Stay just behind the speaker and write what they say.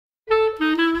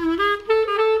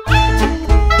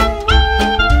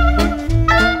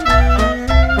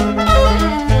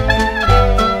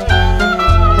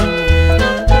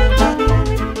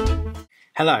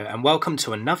Hello and welcome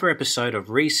to another episode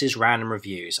of Reece's Random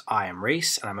Reviews. I am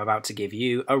Reece and I'm about to give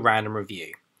you a random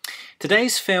review.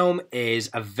 Today's film is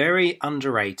a very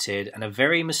underrated and a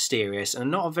very mysterious and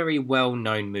not a very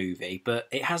well-known movie, but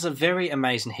it has a very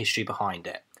amazing history behind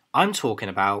it. I'm talking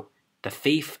about The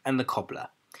Thief and the Cobbler.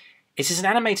 It is an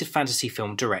animated fantasy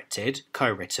film directed,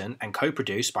 co-written and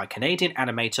co-produced by Canadian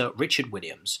animator Richard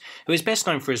Williams, who is best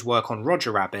known for his work on Roger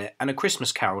Rabbit and A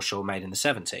Christmas Carol short made in the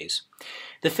 70s.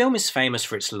 The film is famous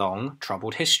for its long,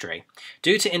 troubled history.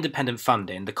 Due to independent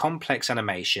funding, the complex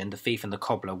animation The Thief and the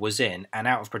Cobbler was in and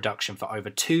out of production for over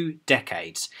 2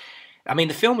 decades.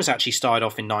 The film was actually started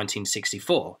off in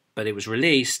 1964, but it was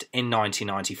released in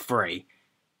 1993.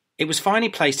 It was finally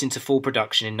placed into full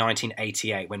production in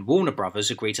 1988 when Warner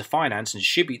Brothers agreed to finance and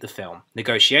distribute the film.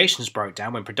 Negotiations broke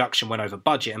down when production went over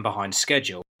budget and behind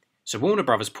schedule, so Warner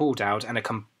Brothers pulled out and a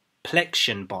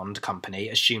complexion bond company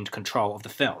assumed control of the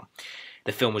film.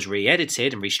 The film was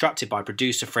re-edited and restructured by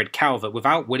producer Fred Calvert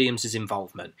without Williams'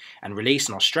 involvement and released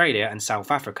in Australia and South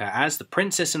Africa as The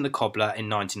Princess and the Cobbler in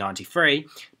 1993.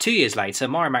 2 years later,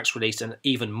 Miramax released an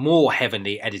even more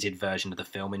heavily edited version of the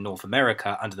film in North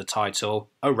America under the title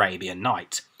Arabian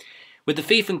Night. With The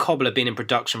Thief and Cobbler being in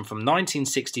production from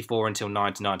 1964 until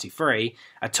 1993,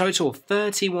 a total of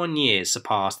 31 years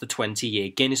surpassed the 20-year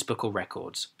Guinness Book of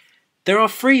Records. There are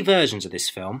 3 versions of this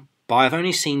film, but I've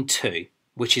only seen 2.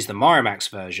 Which is the Miramax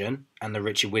version and the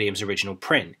Richard Williams original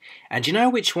print. And do you know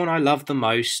which one I love the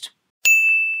most?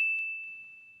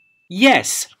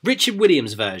 Yes, Richard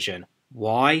Williams version.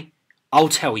 Why? I'll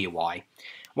tell you why.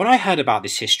 When I heard about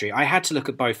this history, I had to look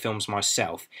at both films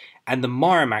myself, and the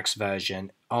Miramax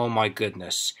version, oh my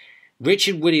goodness.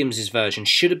 Richard Williams' version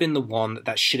should have been the one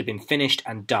that should have been finished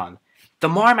and done. The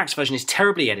Miramax version is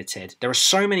terribly edited. There are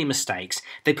so many mistakes.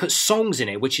 They put songs in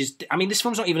it, which is... this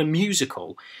film's not even a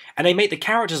musical. And they make the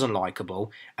characters unlikable.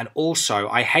 And also,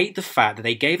 I hate the fact that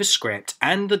they gave a script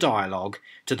and the dialogue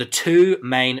to the 2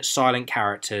 main silent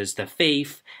characters, the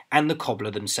thief and the cobbler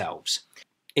themselves.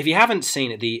 If you haven't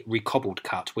seen the recobbled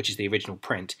cut, which is the original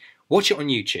print, watch it on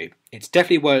YouTube. It's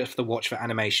definitely worth the watch for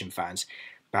animation fans.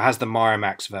 But it has the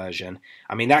Miramax version.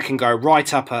 That can go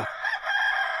right up a...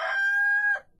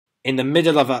 in the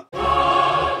middle of a...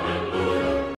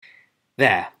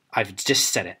 There, I've just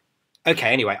said it.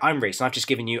 Okay, anyway, I'm Reece and I've just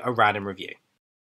given you a random review.